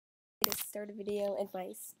To start a video in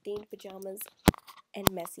my stained pajamas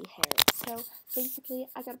and messy hair. So basically,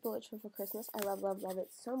 I got a bullet journal for Christmas. I love it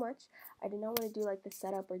so much. I did not want to do like the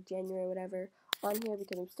setup or January or whatever on here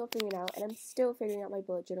because I'm still figuring it out, and I'm still figuring out my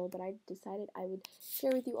bullet journal, but I decided I would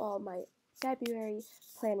share with you all my February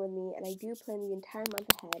plan with me, and I do plan the entire month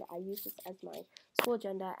ahead. I use this as my school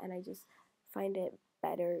agenda, and I just find it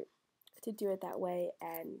better to do it that way,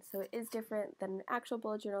 and so it is different than an actual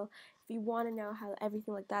bullet journal. If you want to know how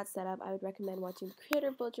everything like that's set up, I would recommend watching the creator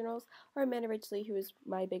of bullet journals, or Amanda Ridgely, who is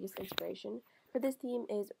my biggest inspiration. But this theme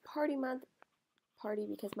is party month, party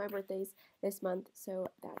because my birthday's this month, so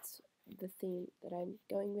that's the theme that I'm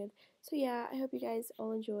going with. So yeah, I hope you guys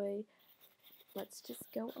all enjoy. Let's just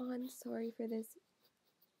go on. Sorry for this.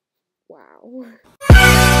 Wow.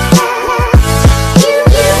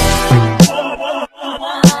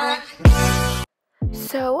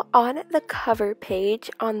 So on the cover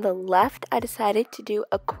page on the left, I decided to do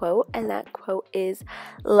a quote, and that quote is,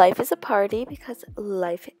 "Life is a party because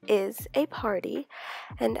life is a party."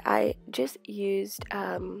 And I just used,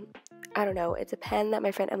 I don't know, it's a pen that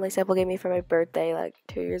my friend Emily Sepple gave me for my birthday like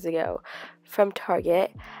 2 years ago from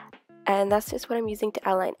Target. And that's just what I'm using to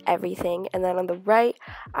outline everything. And then on the right,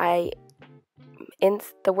 in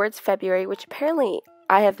the words February, which apparently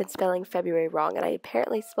I have been spelling February wrong, and I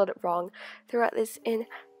apparently spelled it wrong throughout this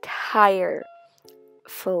entire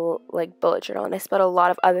full bullet journal, and I spelled a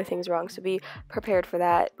lot of other things wrong, so be prepared for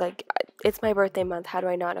that. It's my birthday month, how do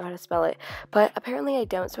I not know how to spell it? But apparently I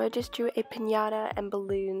don't, so I just drew a piñata and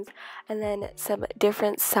balloons, and then some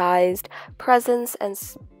different sized presents and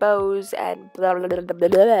bows and blah blah blah blah blah,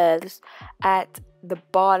 blah at the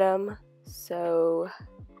bottom. So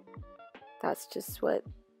that's just what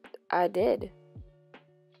I did.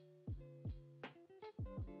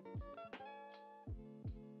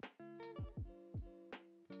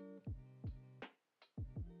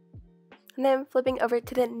 And then flipping over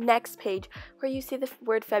to the next page where you see the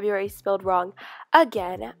word February spelled wrong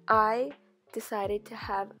again, I decided to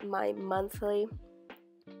have my monthly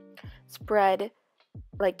spread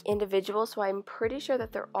individual, so I'm pretty sure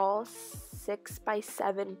that they're all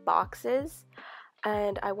 6x7 boxes,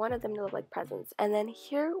 and I wanted them to look like presents. And then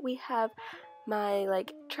here we have my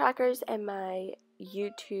trackers and my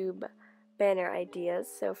YouTube banner ideas.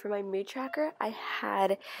 So for my mood tracker, I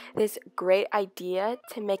had this great idea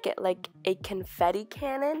to make it like a confetti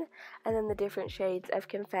cannon, and then the different shades of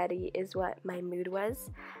confetti is what my mood was,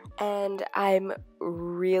 and I'm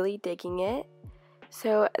really digging it.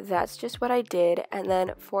 So that's just what I did. And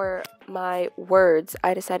then for my words,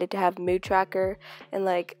 I decided to have mood tracker and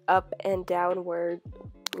up and down word,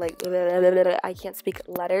 I can't speak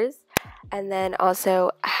letters, and then also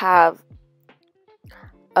have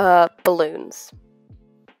balloons.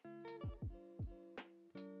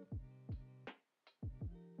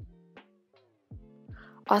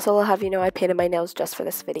 Also, I'll have you know I painted my nails just for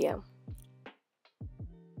this video.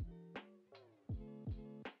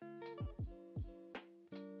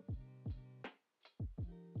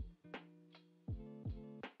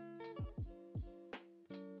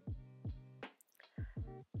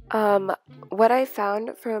 What I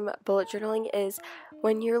found from bullet journaling is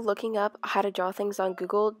when you're looking up how to draw things on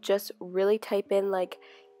Google, just really type in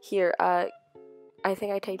here, I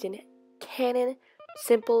think I typed in Canon,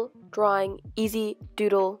 simple drawing, easy,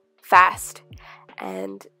 doodle, fast,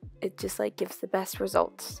 and it just gives the best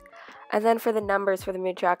results. And then for the numbers for the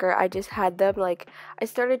mood tracker, I just had them I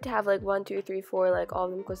started to have 1, 2, 3, 4, all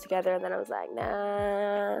of them close together, and then I was like,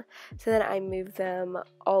 nah. So then I moved them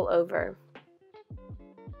all over.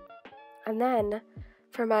 And then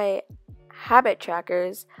for my habit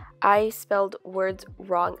trackers, I spelled words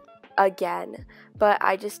wrong again, but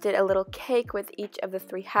I just did a little cake with each of the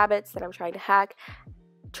 3 habits that I'm trying to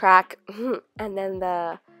track, and then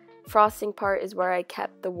the frosting part is where I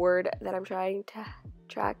kept the word that I'm trying to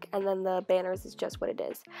track, and then the banners is just what it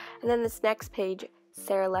is. And then this next page,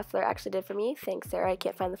 Sarah Leffler actually did for me. Thanks, Sarah. I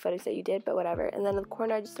can't find the photos that you did, but whatever. And then in the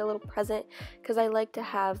corner, I just did a little present because I like to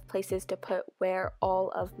have places to put where all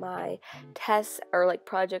of my tests or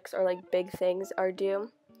projects or big things are due.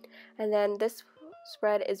 And then this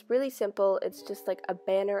spread is really simple. It's just a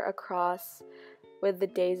banner across with the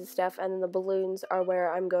days and stuff, and then the balloons are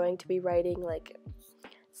where I'm going to be writing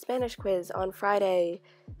Spanish quiz on Friday,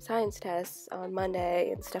 science tests on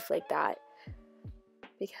Monday, and stuff like that,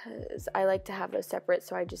 because I like to have those separate,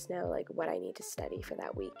 so I just know what I need to study for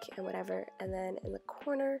that week and whatever. And then in the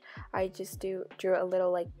corner, I just drew a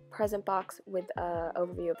little present box with a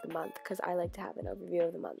overview of the month, because I like to have an overview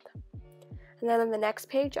of the month. And then on the next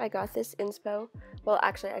page, I got this inspo. Well,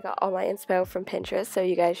 actually, I got all my inspo from Pinterest, so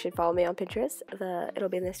you guys should follow me on Pinterest. It'll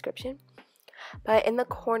be in the description. But in the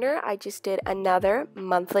corner, I just did another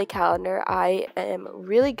monthly calendar. I am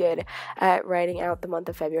really good at writing out the month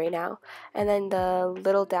of February now. And then the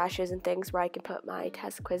little dashes and things where I can put my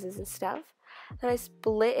test quizzes and stuff. Then I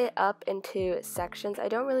split it up into sections. I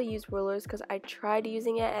don't really use rulers because I tried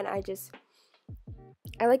using it and I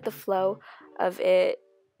like the flow of it.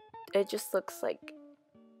 It just looks like,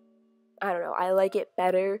 I don't know, I like it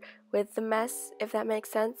better with the mess, if that makes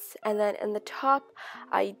sense. And then in the top,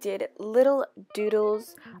 I did little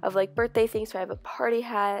doodles of like birthday things. So I have a party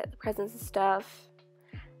hat, presents and stuff.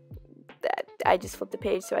 That I just flipped the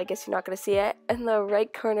page, so I guess you're not going to see it. In the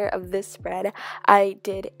right corner of this spread, I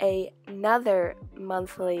did another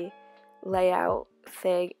monthly layout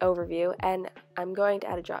thing overview, and I'm going to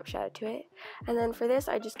add a drop shadow to it. And then for this,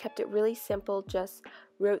 I just kept it really simple, just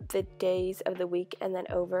wrote the days of the week and then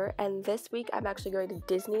over. And this week I'm actually going to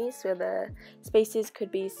Disney, so the spaces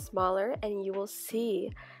could be smaller, and you will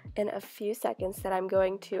see in a few seconds that I'm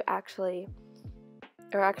going to actually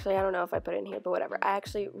I don't know if I put it in here, but whatever. I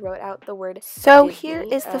actually wrote out the word So Disney, here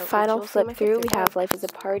is the final flip through. We have Life is a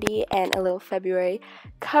Party and a little February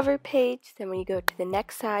cover page. Then when you go to the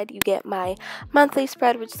next side, you get my monthly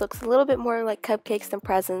spread, which looks a little bit more like cupcakes than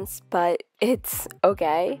presents, but it's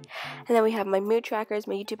okay. And then we have my mood trackers,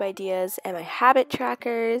 my YouTube ideas, and my habit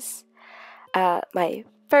trackers. My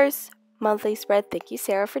first monthly spread, thank you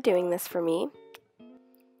Sarah for doing this for me.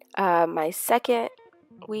 My second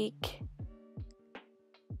week,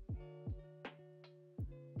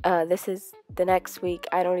 this is the next week.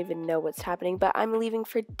 I don't even know what's happening, but I'm leaving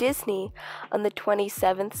for Disney on the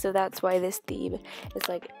 27th, so that's why this theme is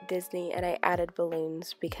like Disney, and I added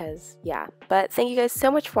balloons because, yeah. But thank you guys so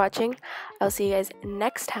much for watching. I'll see you guys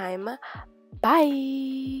next time.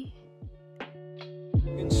 Bye!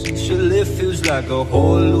 Since your lift feels like a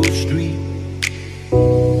hollow street.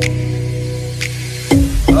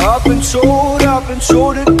 I've been told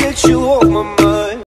to get you off my mind.